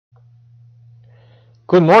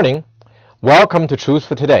Good morning. Welcome to Truth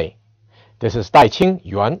for Today. This is Daiqing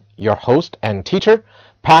Yuan, your host and teacher,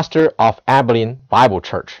 pastor of Abilene Bible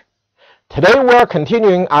Church. Today we are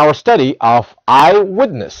continuing our study of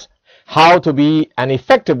iWitness, how to be an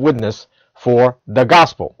effective witness for the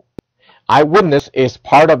gospel. iWitness is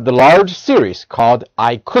part of the large series called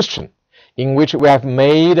iChristian, in which we have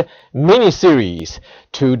made mini-series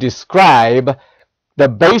to describe the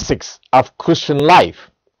basics of Christian life.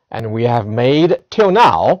 And we have made till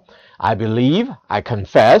now, I believe, I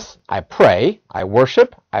confess, I pray, I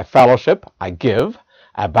worship, I fellowship, I give,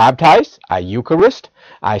 I baptize, I Eucharist,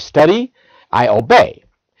 I study, I obey.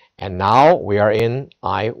 And now we are in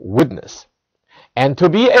iWitness. And to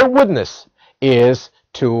be a witness is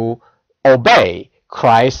to obey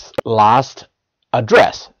Christ's last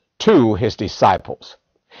address to his disciples.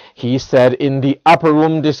 He said in the upper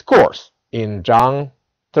room discourse in John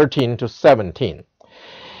 13 to 17,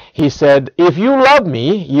 he said, "If you love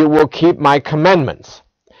me, you will keep my commandments."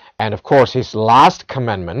 And of course, his last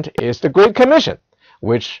commandment is the Great Commission,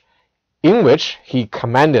 in which he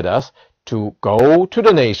commanded us to go to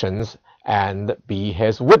the nations and be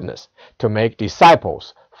his witness, to make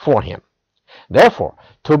disciples for him. Therefore,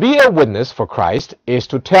 to be a witness for Christ is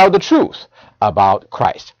to tell the truth about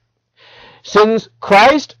Christ. Since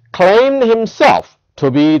Christ claimed himself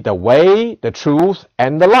to be the way, the truth,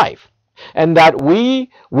 and the life, and that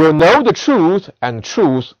we will know the truth, and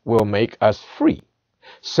truth will make us free.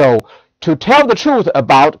 So, to tell the truth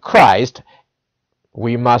about Christ,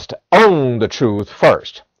 we must own the truth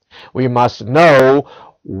first. We must know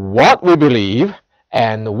what we believe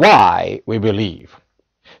and why we believe.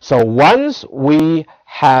 So once we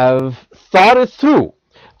have thought it through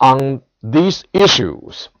on these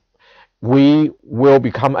issues, we will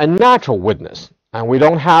become a natural witness. And we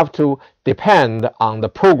don't have to depend on the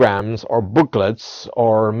programs or booklets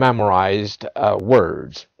or memorized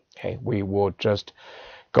words. Okay, we will just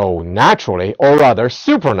go naturally, or rather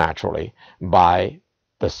supernaturally, by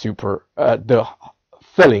the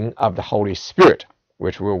filling of the Holy Spirit,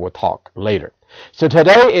 which we will talk later. So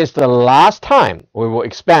today is the last time we will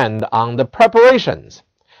expand on the preparations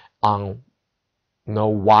on know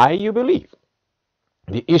why you believe.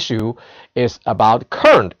 The issue is about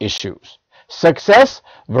current issues. Success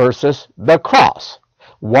versus the cross.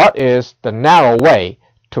 What is the narrow way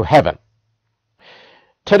to heaven?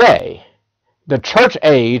 Today, the church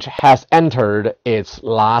age has entered its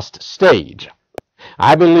last stage.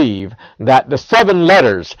 I believe that the 7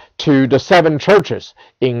 letters to the 7 churches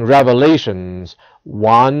in Revelations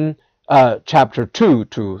 1, chapter 2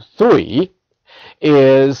 to 3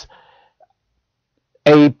 is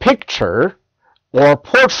a picture or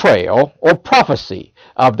portrayal or prophecy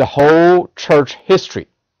of the whole church history.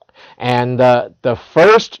 And the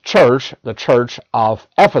first church, the church of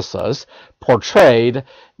Ephesus, portrayed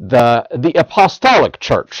the apostolic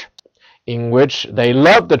church, in which they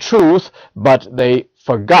loved the truth, but they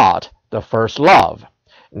forgot the first love.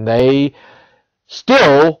 They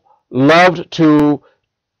still loved to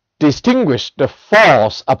distinguish the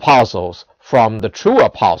false apostles from the true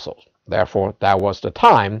apostles. Therefore, that was the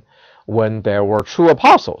time when there were true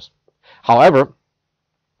apostles. However,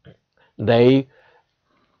 they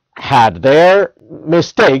had their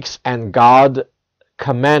mistakes, and God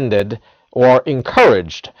commanded or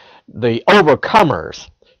encouraged the overcomers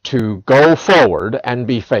to go forward and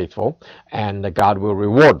be faithful, and God will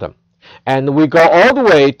reward them. And we go all the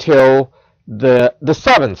way till the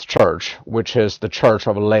 7th church, which is the church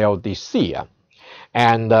of Laodicea.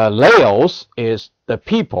 And Laos is the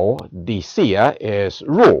people, Dicea is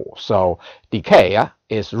rule. So Dicaea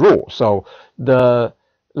is rule. So the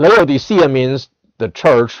Laodicea means the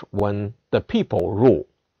church when the people rule.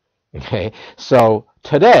 Okay, so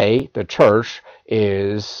today the church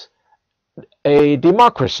is a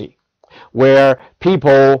democracy where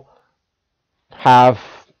people have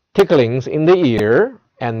ticklings in the ear,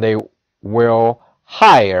 and they will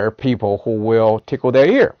hire people who will tickle their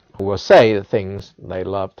ear, who will say the things they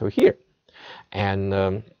love to hear.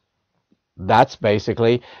 And that's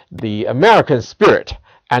basically the American spirit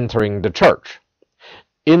entering the church.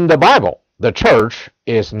 In the Bible, the church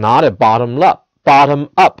is not a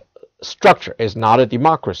bottom-up structure, is not a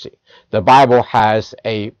democracy. The Bible has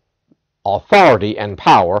a authority and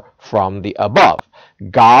power from the above.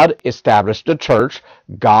 God established the church.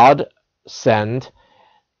 God sent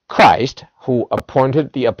Christ, who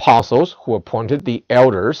appointed the apostles, who appointed the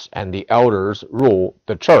elders, and the elders rule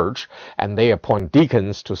the church, and they appoint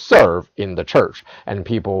deacons to serve in the church. And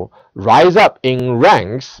people rise up in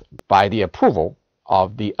ranks by the approval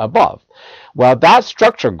of the above. Well, that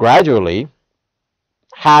structure gradually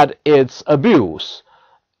had its abuse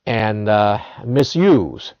and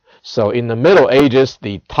misuse. So in the Middle Ages,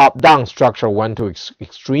 the top-down structure went to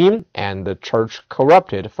extreme, and the church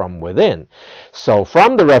corrupted from within. So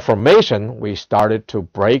from the Reformation, we started to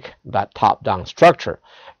break that top-down structure,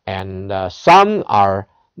 and some are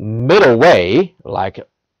middle way, like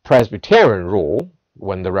Presbyterian rule,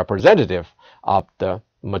 when the representative of the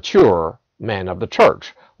mature men of the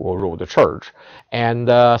church will rule the church, and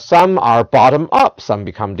some are bottom up. Some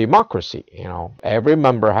become democracy. Every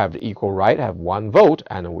member have equal right, have one vote,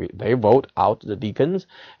 and they vote out the deacons,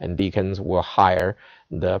 and deacons will hire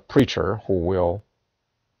the preacher, who will,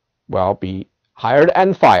 well, be hired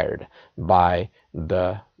and fired by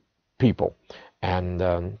the people, and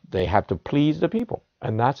they have to please the people,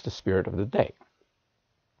 and that's the spirit of the day.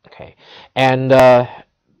 Okay, and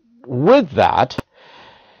with that,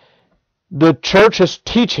 the church's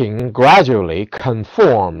teaching gradually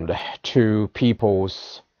conformed to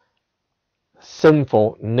people's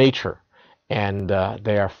sinful nature and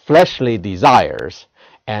their fleshly desires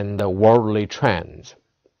and the worldly trends.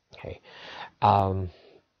 Okay,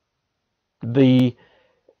 the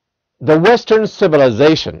Western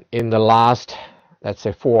civilization in the last, let's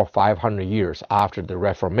say, 400 or 500 years after the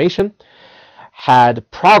Reformation had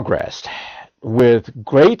progressed with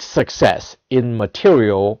great success in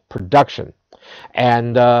material production,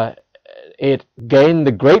 and it gained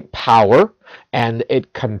the great power, and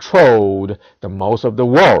it controlled the most of the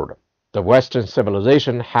world. The Western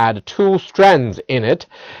civilization had two strands in it.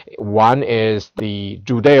 One is the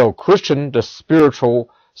Judeo-Christian, the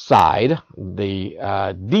spiritual side,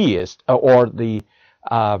 the deist, or the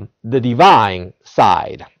divine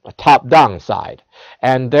side, a top-down side.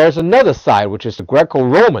 And there's another side, which is the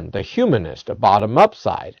Greco-Roman, the humanist, the bottom-up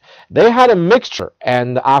side. They had a mixture,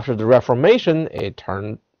 and after the Reformation, it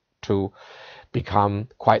turned to become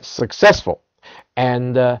quite successful.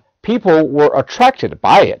 And people were attracted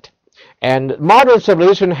by it. And modern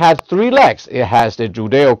civilization has three legs. It has the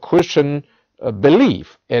Judeo-Christian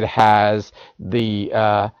belief. It has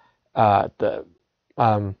the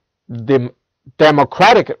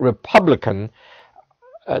democratic republican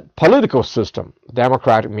political system.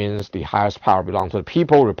 Democratic means the highest power belongs to the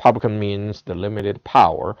people. Republican means the limited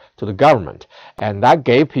power to the government. And that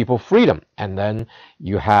gave people freedom. And then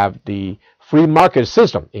you have the free market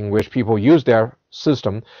system, in which people use their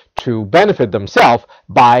system to benefit themselves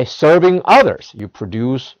by serving others. You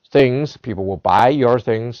produce things, people will buy your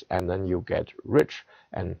things, and then you get rich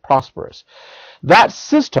and prosperous. That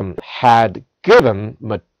system had given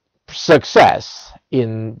success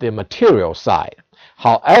in the material side.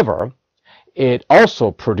 However, it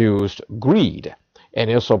also produced greed, and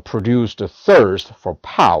it also produced a thirst for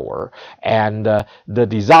power and the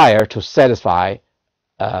desire to satisfy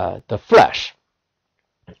the flesh.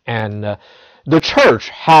 And the church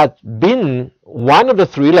had been one of the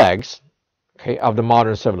three legs, okay, of the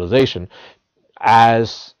modern civilization,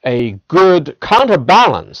 as a good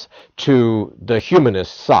counterbalance to the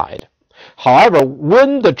humanist side. However,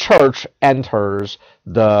 when the church enters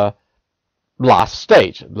the last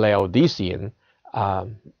stage, Laodicean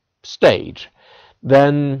stage,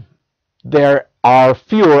 then there are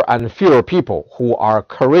fewer and fewer people who are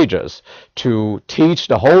courageous to teach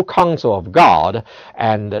the whole counsel of God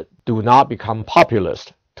and do not become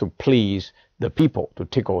populist to please the people, to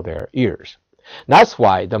tickle their ears. That's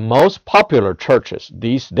why the most popular churches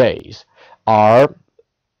these days are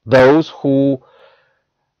those who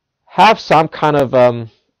have some kind of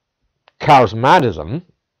charismatism,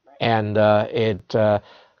 and it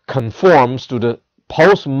conforms to the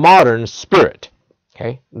postmodern spirit.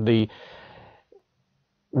 Okay, the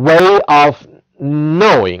way of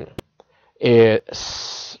knowing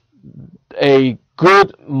is a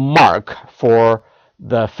good mark for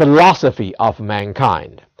the philosophy of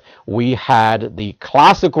mankind. We had the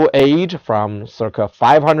classical age from circa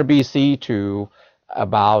 500 BC to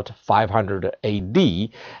about 500 AD,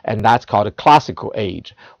 and that's called a classical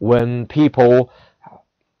age, when people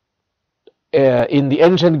in the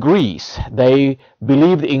ancient Greece, they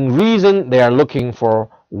believed in reason. They are looking for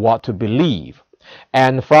what to believe.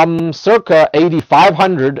 And from circa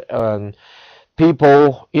 8500,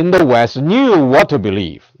 people in the West knew what to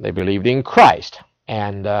believe. They believed in Christ,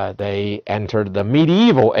 and they entered the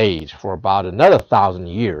medieval age for about another 1,000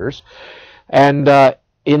 years. And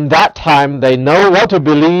in that time, they know what to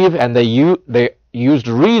believe, and they used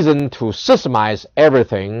reason to systemize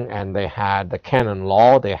everything, and they had the canon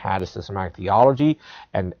law, they had a systematic theology,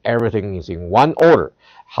 and everything is in one order.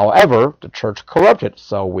 However, the church corrupted,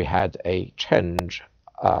 so we had a change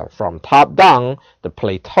from top down, the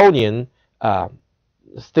Platonian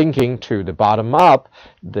thinking, to the bottom up,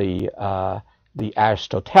 the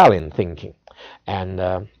Aristotelian thinking.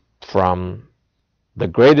 And from the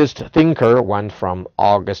greatest thinker went from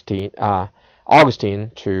Augustine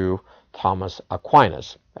to Thomas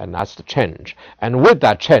Aquinas, and that's the change. And with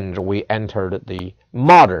that change, we entered the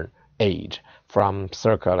modern age from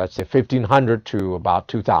circa, let's say, 1500 to about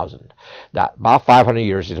 2000. That about 500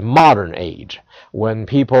 years is modern age, when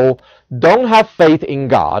people don't have faith in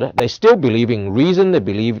God. They still believe in reason. They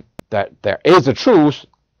believe that there is a truth,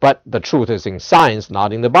 but the truth is in science,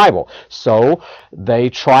 not in the Bible. So they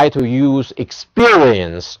try to use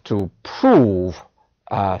experience to prove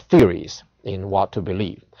theories in what to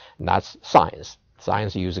believe. And that's science.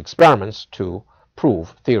 Science uses experiments to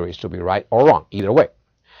prove theories to be right or wrong, either way.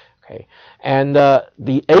 Okay. And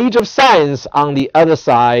the age of science, on the other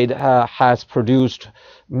side, has produced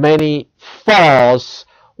many false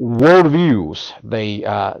worldviews.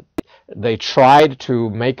 They tried to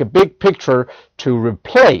make a big picture to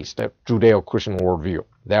replace the Judeo-Christian worldview.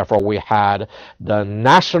 Therefore, we had the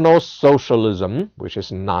National Socialism, which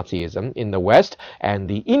is Nazism, in the West, and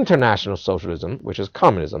the International Socialism, which is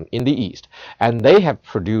Communism, in the East. And they have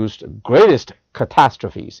produced greatest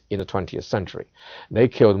catastrophes in the 20th century. They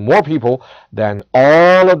killed more people than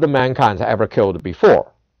all of the mankind has ever killed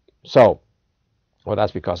before. So, well,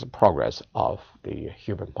 that's because of progress of the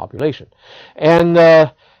human population.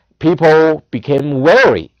 And people became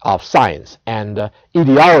wary of science and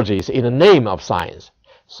ideologies in the name of science.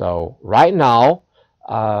 So right now,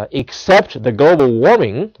 except the global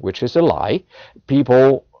warming, which is a lie,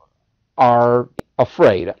 people are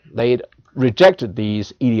afraid. They rejected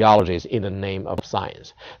these ideologies in the name of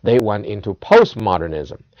science. They went into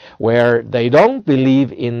postmodernism, where they don't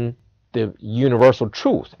believe in the universal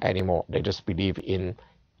truth anymore. They just believe in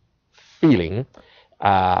feeling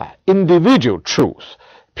individual truth,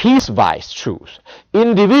 piece-wise truth,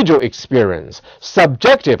 individual experience,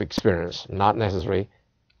 subjective experience, not necessarily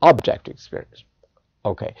objective experience.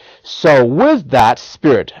 Okay, so with that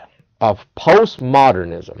spirit of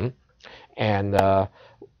postmodernism, and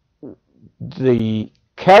the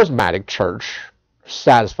charismatic church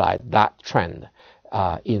satisfied that trend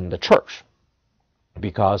in the church,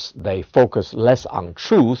 because they focus less on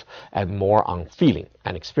truth and more on feeling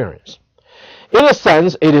and experience. In a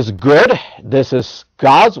sense, it is good. This is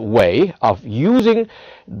God's way of using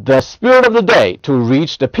the spirit of the day to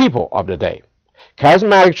reach the people of the day.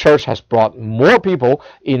 Charismatic church has brought more people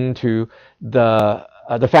into the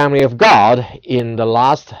family of God in the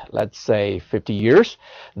last, let's say, 50 years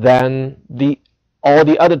than all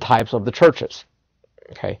the other types of the churches.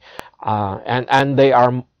 Okay, and they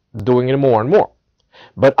are doing it more and more.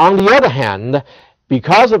 But on the other hand,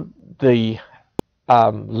 because of the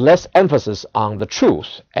less emphasis on the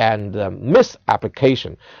truth and the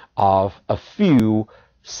misapplication of a few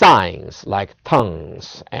signs like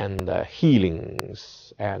tongues and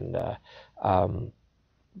healings and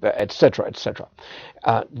etc., etc.,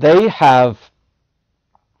 they have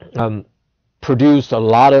produced a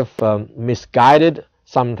lot of misguided,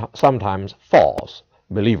 sometimes false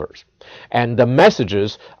believers. And the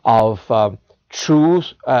messages of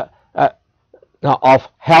truth, of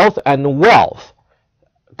health and wealth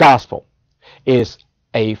gospel is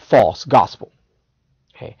a false gospel.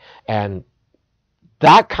 Okay, and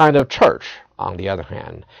that kind of church, on the other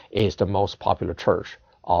hand, is the most popular church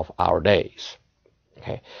of our days.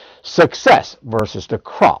 Okay, success versus the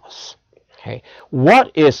cross. Okay, what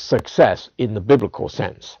is success in the biblical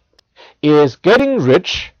sense? Is getting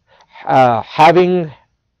rich, having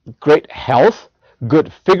great health,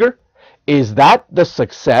 good figure? Is that the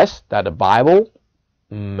success that the Bible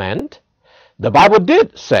meant? The Bible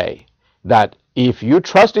did say that if you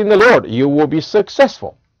trust in the Lord, you will be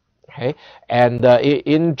successful. Okay, and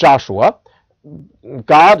in Joshua,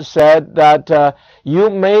 God said that you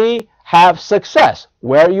may have success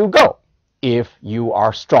where you go if you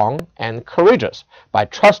are strong and courageous by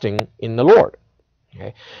trusting in the Lord.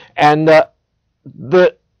 Okay, and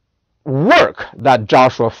the work that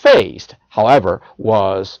Joshua faced, however,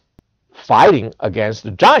 was fighting against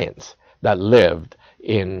the giants that lived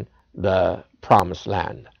in the promised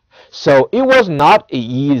land. So it was not an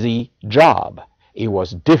easy job. It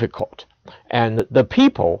was difficult. And the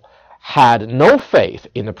people had no faith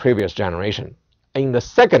in the previous generation. In the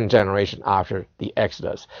second generation after the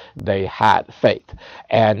Exodus, they had faith.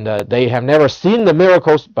 And they have never seen the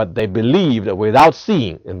miracles, but they believed without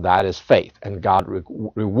seeing, and that is faith. And God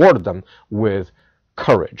rewarded them with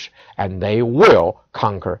courage. And they will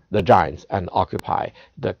conquer the giants and occupy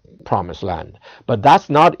the promised land. But that's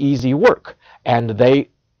not easy work. And they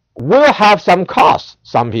will have some costs.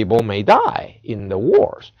 Some people may die in the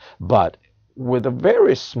wars, but with a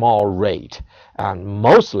very small rate, and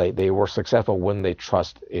mostly they were successful when they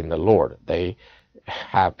trust in the Lord. They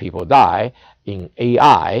have people die in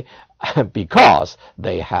AI because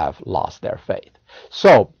they have lost their faith.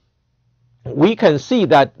 So we can see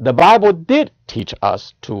that the Bible did teach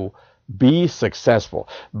us to be successful,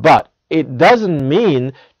 but it doesn't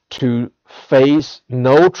mean to face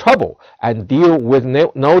no trouble and deal with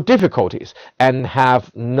no difficulties and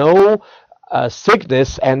have no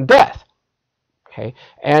sickness and death. Okay,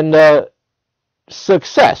 and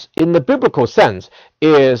success in the biblical sense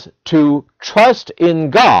is to trust in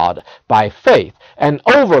God by faith and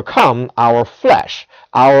overcome our flesh,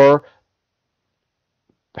 our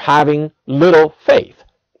having little faith,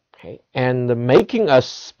 okay, and making us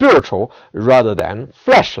spiritual rather than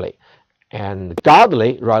fleshly, and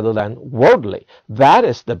godly rather than worldly. That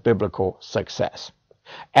is the biblical success.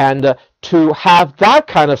 And to have that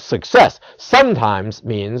kind of success sometimes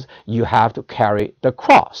means you have to carry the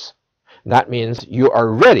cross. That means you are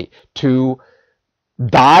ready to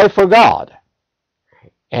die for God.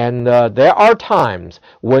 And there are times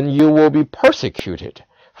when you will be persecuted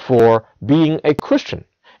for being a Christian.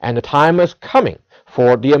 And the time is coming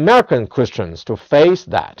for the American Christians to face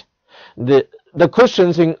that. The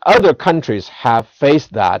Christians in other countries have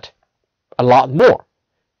faced that a lot more.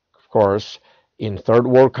 Of course, in third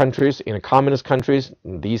world countries, in communist countries,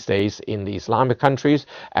 these days in the Islamic countries,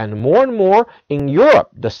 and more in Europe,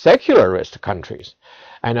 the secularist countries.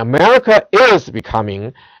 And America is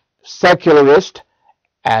becoming secularist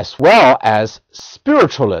as well as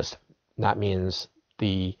spiritualist. That means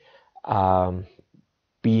the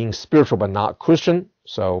being spiritual but not Christian,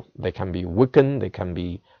 so they can be Wiccan, they can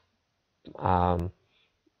be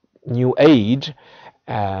New Age,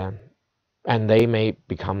 and they may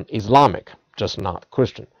become Islamic, just not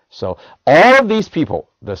Christian. So all of these people,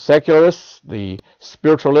 the secularists, the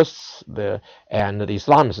spiritualists, and the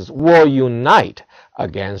Islamists, will unite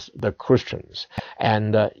against the Christians,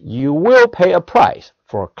 and you will pay a price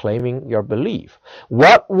for claiming your belief.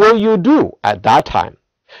 What will you do at that time?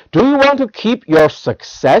 Do you want to keep your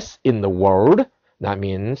success in the world? That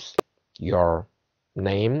means your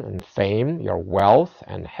name and fame, your wealth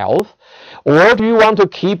and health, or do you want to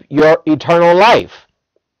keep your eternal life?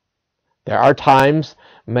 There are times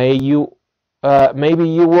maybe you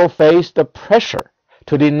will face the pressure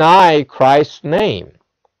to deny Christ's name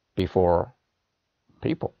before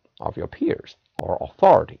people of your peers or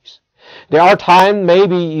authorities. There are times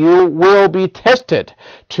maybe you will be tested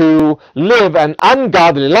to live an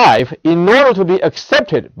ungodly life in order to be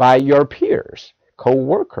accepted by your peers,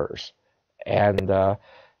 co-workers. And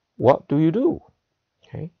what do you do?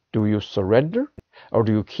 Okay. Do you surrender? Or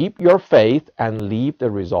do you keep your faith and leave the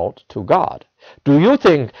result to God? Do you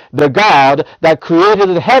think the God that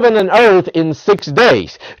created heaven and earth in 6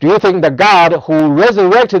 days, do you think the God who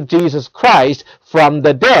resurrected Jesus Christ from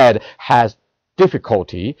the dead has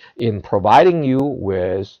difficulty in providing you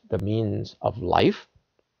with the means of life?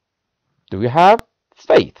 Do you have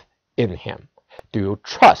faith in Him? Do you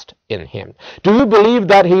trust in Him? Do you believe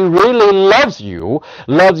that He really loves you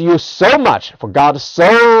so much? For God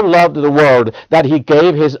so loved the world that He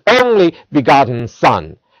gave His only begotten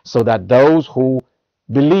Son, so that those who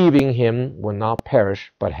believe in Him will not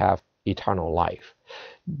perish but have eternal life.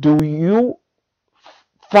 Do you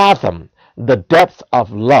fathom the depth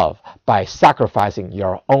of love by sacrificing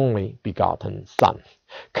your only begotten Son?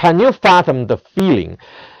 Can you fathom the feeling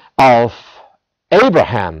of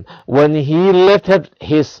Abraham when he lifted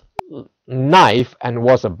his knife and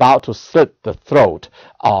was about to slit the throat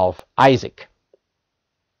of Isaac?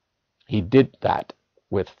 He did that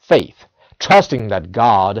with faith, trusting that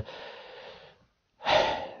God,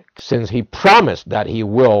 since He promised that He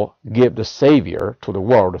will give the Savior to the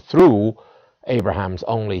world through Abraham's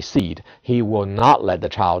only seed, He will not let the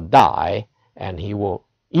child die, and He will,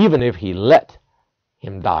 even if He let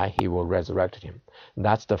him die, He will resurrect him.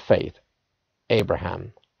 That's the faith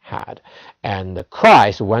Abraham had. And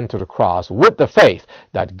Christ went to the cross with the faith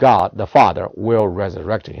that God the Father will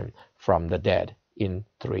resurrect him from the dead in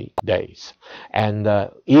 3 days. And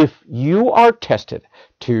if you are tested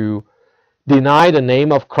to deny the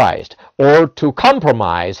name of Christ or to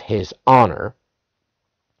compromise His honor,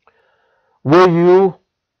 will you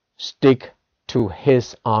stick to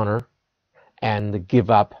His honor and give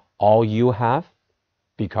up all you have?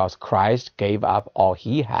 Because Christ gave up all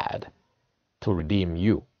He had to redeem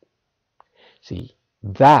you. See,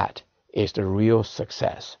 that is the real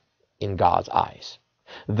success in God's eyes.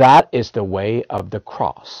 That is the way of the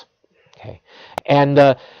cross. Okay,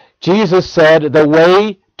 and Jesus said the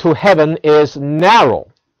way to heaven is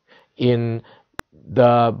narrow. In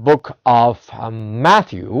the book of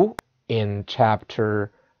Matthew, in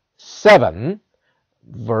chapter 7,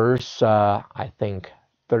 verse, I think,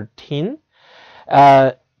 13.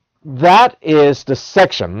 That is the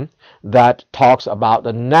section that talks about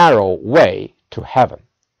the narrow way to heaven.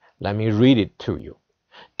 Let me read it to you.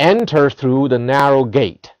 Enter through the narrow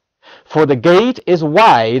gate, for the gate is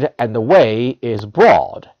wide and the way is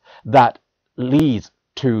broad that leads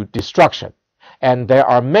to destruction, and there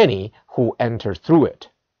are many who enter through it.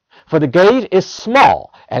 For the gate is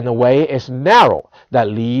small and the way is narrow that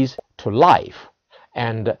leads to life,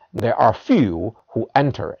 and there are few who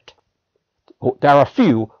enter it. There are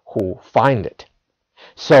few who find it.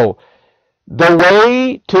 So the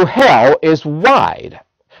way to hell is wide.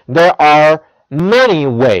 There are many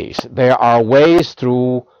ways. There are ways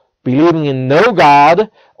through believing in no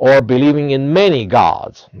God or believing in many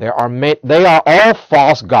gods. They are all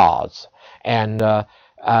false gods. And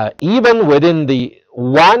even within the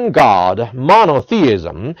one God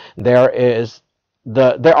monotheism, there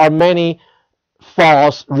are many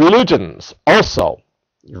false religions also.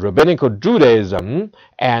 Rabbinical Judaism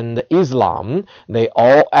and Islam,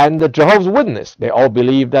 and the Jehovah's Witness, they all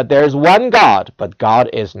believe that there is one God, but God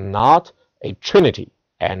is not a Trinity,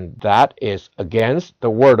 and that is against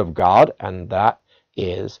the Word of God, and that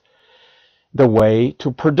is the way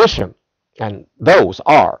to perdition, and those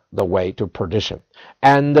are the way to perdition.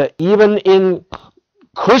 And even in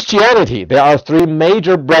Christianity, there are three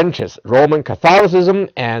major branches: Roman Catholicism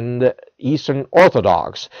and Eastern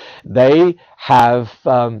Orthodox. They have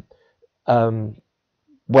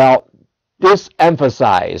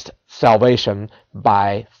disemphasized salvation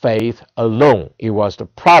by faith alone. It was the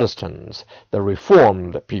Protestants, the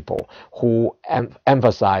Reformed people, who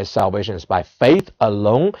emphasized salvation by faith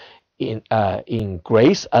alone, in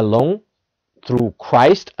grace alone, through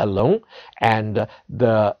Christ alone, and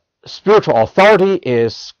the spiritual authority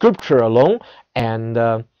is Scripture alone, and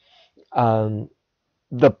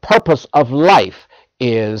the purpose of life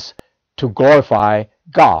is to glorify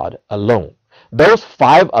God alone. Those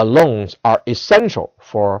five alones are essential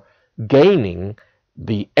for gaining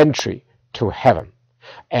the entry to heaven.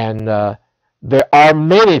 And there are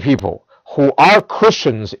many people who are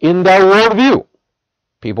Christians in their worldview.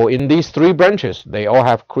 People in these three branches, they all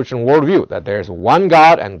have Christian worldview, that there's one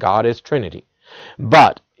God and God is Trinity.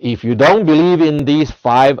 But if you don't believe in these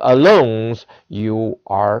five alones, you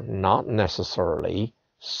are not necessarily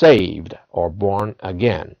saved or born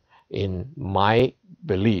again. In my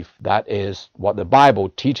belief, that is what the Bible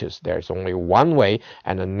teaches. There's only one way,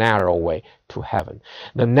 and a narrow way to heaven.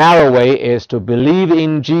 The narrow way is to believe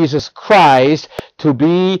in Jesus Christ to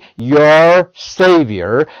be your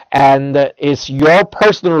Savior, and it's your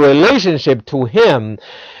personal relationship to Him,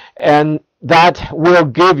 and that will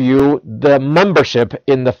give you the membership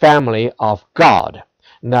in the family of God.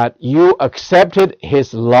 That you accepted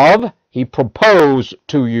His love. He proposed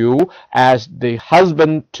to you as the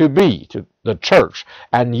husband-to-be, to the church.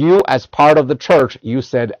 And you, as part of the church, you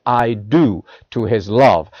said, I do, to His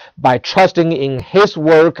love, by trusting in His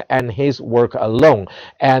work and His work alone,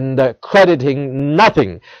 and crediting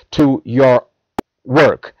nothing to your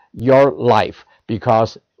work, your life,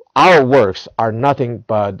 because our works are nothing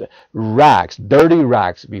but rags, dirty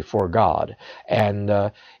rags before God.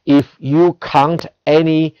 And if you count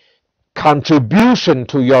any contribution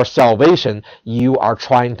to your salvation, you are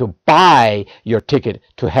trying to buy your ticket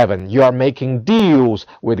to heaven. You are making deals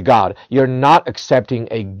with God. You're not accepting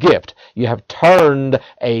a gift. You have turned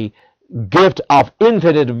a gift of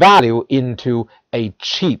infinite value into a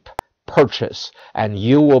cheap purchase, and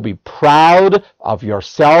you will be proud of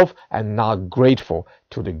yourself and not grateful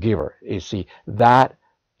to the giver. You see, that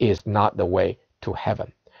is not the way to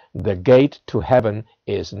heaven. The gate to heaven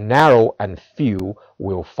is narrow, and few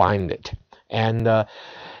will find it. And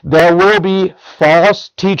there will be false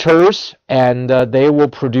teachers, and they will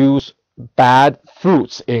produce bad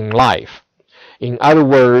fruits in life. In other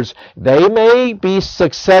words, they may be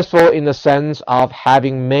successful in the sense of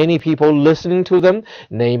having many people listening to them.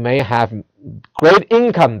 They may have great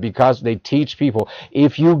income because they teach people,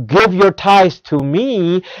 if you give your tithes to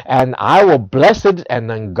me, and I will bless it, and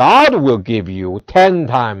then God will give you 10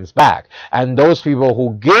 times back. And those people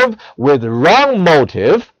who give with wrong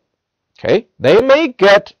motive, okay, they may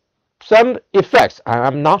get some effects.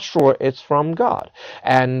 I'm not sure it's from God.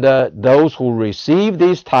 And those who receive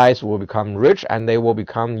these tithes will become rich, and they will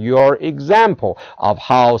become your example of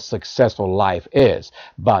how successful life is.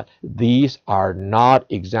 But these are not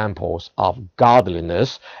examples of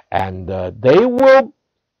godliness, and they will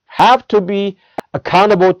have to be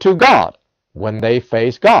accountable to God when they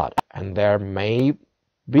face God. And there may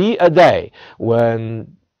be a day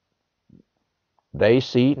when they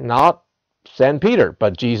see not St. Peter,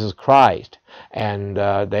 but Jesus Christ. And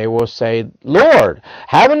they will say, Lord,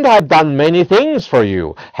 haven't I done many things for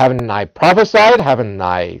you? Haven't I prophesied? Haven't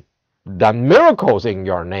I done miracles in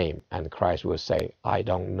your name? And Christ will say, I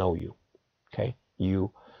don't know you. Okay?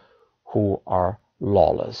 You who are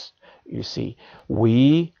lawless. You see,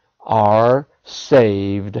 we are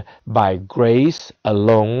saved by grace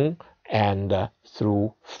alone and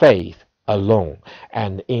through faith alone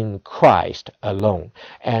and in Christ alone.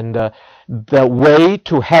 And the way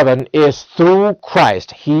to heaven is through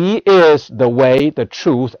Christ. He is the way, the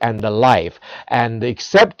truth, and the life. And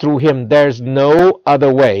except through him, there's no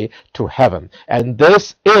other way to heaven. And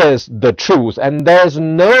this is the truth. And there's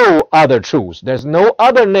no other truth. There's no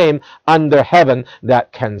other name under heaven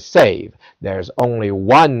that can save. There's only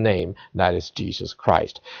one name, that is Jesus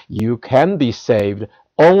Christ. You can be saved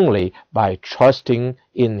only by trusting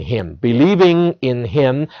in him, believing in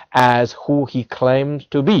him as who he claims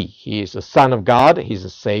to be. He is the Son of God. He's the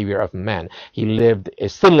Savior of man. He lived a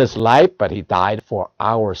sinless life, but he died for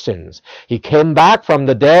our sins. He came back from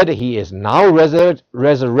the dead. He is now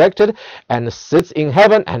resurrected and sits in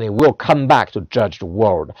heaven, and he will come back to judge the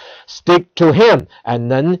world. Stick to him,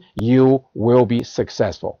 and then you will be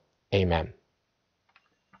successful. Amen.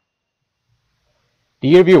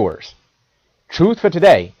 Dear viewers, Truth for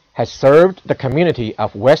Today has served the community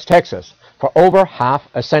of West Texas for over half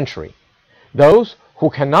a century. Those who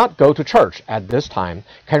cannot go to church at this time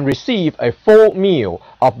can receive a full meal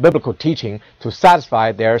of biblical teaching to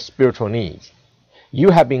satisfy their spiritual needs.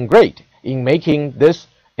 You have been great in making this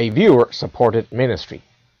a viewer-supported ministry.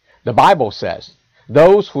 The Bible says,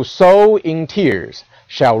 "Those who sow in tears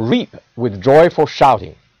shall reap with joyful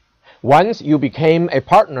shouting." Once you became a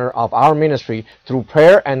partner of our ministry through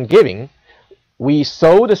prayer and giving, we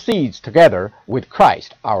sow the seeds together with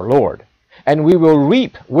Christ our Lord, and we will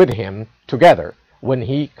reap with him together when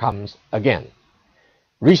he comes again.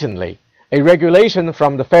 Recently, a regulation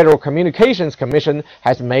from the Federal Communications Commission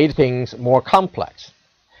has made things more complex.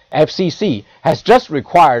 FCC has just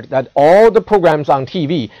required that all the programs on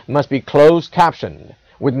TV must be closed captioned,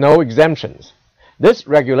 with no exemptions. This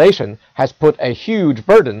regulation has put a huge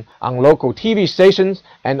burden on local TV stations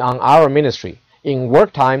and on our ministry in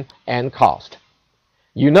work time and cost.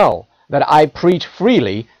 You know that I preach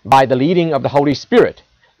freely by the leading of the Holy Spirit,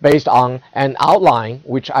 based on an outline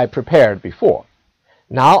which I prepared before.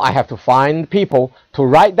 Now I have to find people to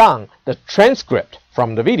write down the transcript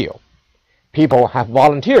from the video. People have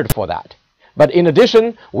volunteered for that. But in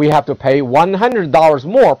addition, we have to pay $100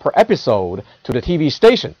 more per episode to the TV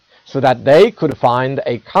station so that they could find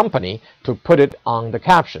a company to put it on the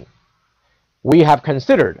caption. We have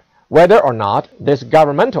considered whether or not this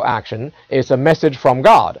governmental action is a message from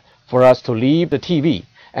God for us to leave the TV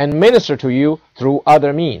and minister to you through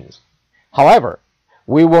other means. However,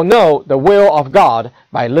 we will know the will of God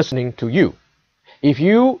by listening to you. If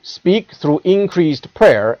you speak through increased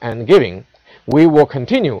prayer and giving, we will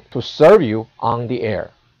continue to serve you on the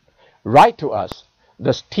air. Write to us,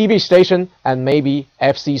 the TV station, and maybe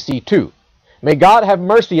FCC too. May God have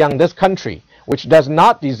mercy on this country, which does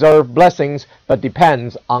not deserve blessings but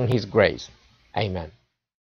depends on his grace. Amen.